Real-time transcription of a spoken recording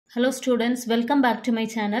Hello students, welcome back to my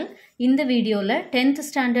channel. In the video, 10th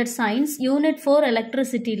standard science unit 4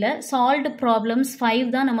 electricity solved problems 5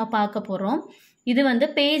 தான் நம்ம பார்க்க போறோம். இது வந்து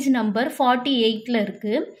page number 48 ல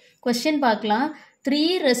இருக்கு. Question பார்க்கலாம்.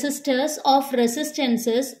 3 resistors of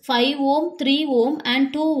resistances 5 ohm, 3 ohm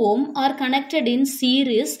and 2 ohm are connected in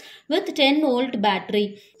series with 10 volt battery.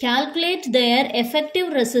 Calculate their effective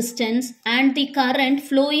resistance and the current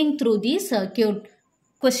flowing through the circuit.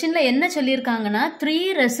 Question என்ன சொல்லியிருக்காங்கன்னா 3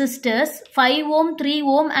 resistors 5 ohm 3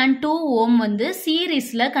 ohm and 2 ohm வந்து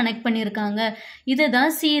சீரீஸ்ல connect பண்ணியிருக்காங்க.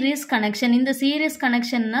 இதுதான் series connection. இந்த series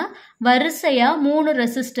கனெக்ஷன்னா வரிசையா 3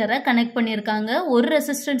 ரெசிஸ்டரை connect பண்ணியிருக்காங்க. ஒரு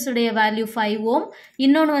ரெசிஸ்டன்ஸ் உடைய வேல்யூ 5 ohm,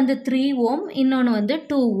 இன்னொன்று வந்து 3 ohm, இன்னொன்று வந்து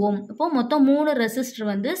 2 ohm. இப்போ மொத்தம் 3 ரெசிஸ்டர்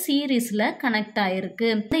வந்து சீரீஸ்ல கனெக்ட்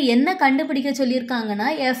ஆயிருக்கு. என்ன கண்டுபிடிக்க சொல்லியிருக்காங்கன்னா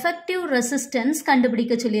எஃபெக்டிவ் ரெசிஸ்டன்ஸ்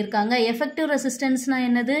கண்டுபிடிக்க சொல்லியிருக்காங்க. எஃபெக்டிவ் ரெசிஸ்டன்ஸ்னா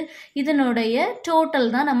என்னது? இதனுடைய டோட்டல்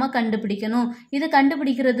தான் நம்ம கண்டுபிடிக்கணும். இது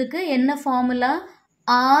கண்டுபிடிக்கிறதுக்கு என்ன ஃபார்முலா?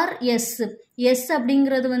 RS. S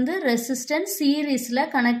அப்படிங்கிறது வந்து ரெசிஸ்டன்ஸ் சீரீஸ்ல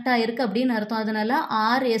கனெக்ட் ஆயிருக்கு அப்படின்னு அர்த்தம். அதனால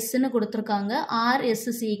RS ன்னு கொடுத்திருக்காங்க. RS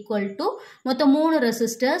is equal to மொத்தம் 3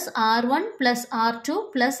 resistors R1 plus R2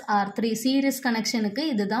 plus R3. Series கனெக்ஷனுக்கு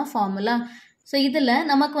இதுதான் ஃபார்முலா. ஸோ இதில்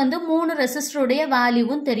நமக்கு வந்து 3 ரெசிஸ்டருடைய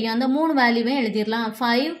வேல்யூவும் தெரியும். அந்த 3 வேல்யூவையும் எழுதிடலாம்.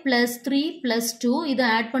 5 plus 3 plus 2 இதை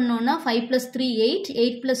ஆட் பண்ணோம்னா 5 plus 3 8,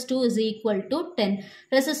 8 plus 2 is equal to 10.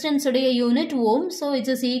 Resistance உடைய unit Om, so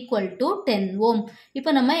it is equal to 10 ஓம்.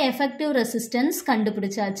 இப்போ நம்ம எஃபெக்டிவ் ரெசிஸ்டன்ஸ்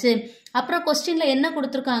கண்டுபிடிச்சாச்சு. அப்புறம் கொஸ்டின்ல என்ன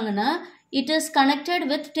கொடுத்துருக்காங்கன்னா it is connected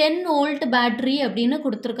with 10 volt battery அப்படின்னு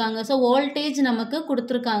கொடுத்துருக்காங்க. ஸோ வோல்டேஜ் நமக்கு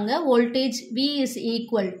கொடுத்துருக்காங்க. Voltage V is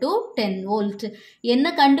equal to 10 volt.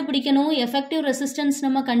 என்ன கண்டுபிடிக்கணும்? எஃபெக்டிவ் ரெசிஸ்டன்ஸ்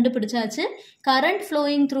நம்ம கண்டுபிடிச்சாச்சு. Current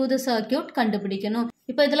flowing through the circuit கண்டுபிடிக்கணும்.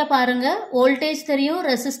 இப்போ இதில் பாருங்க, வோல்டேஜ் தெரியும்,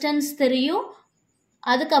 ரெசிஸ்டன்ஸ் தெரியும்,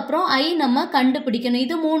 அதுக்கப்புறம் I நம்ம கண்டுபிடிக்கணும்.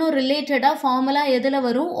 இது மூணு ரிலேட்டடாக ஃபார்முலா எதில்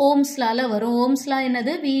வரும்? ஓம்ஸ்லால வரும். ஓம்ஸ்லா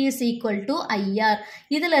என்னது? V is equal to IR.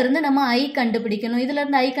 இதில் இருந்து நம்ம I கண்டுபிடிக்கணும். இதில்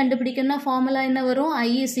இருந்து I கண்டுபிடிக்கணும்னா ஃபார்முலா என்ன வரும்?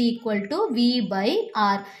 I is equal to V by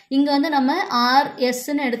R. இங்கே வந்து நம்ம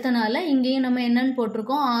RSன்னு எடுத்தனால இங்கேயும் நம்ம என்னன்னு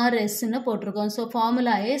போட்டிருக்கோம்? RSன்னு போட்டிருக்கோம். So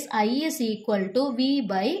formula is I is equal to V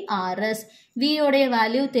by RS. V உடைய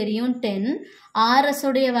வேல்யூ தெரியும் 10, RS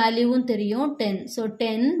உடைய வேல்யூவும் தெரியும் 10. So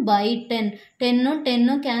 10 by 10. 10ம்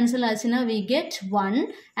 10ம் cancel ஆச்சுன்னா we get 1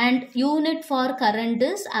 and unit for current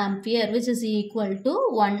is ampere, which is equal to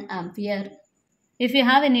 1 ampere. If you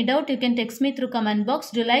have any doubt, you can text me through comment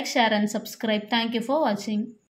box. Do like, share and subscribe. Thank you for watching.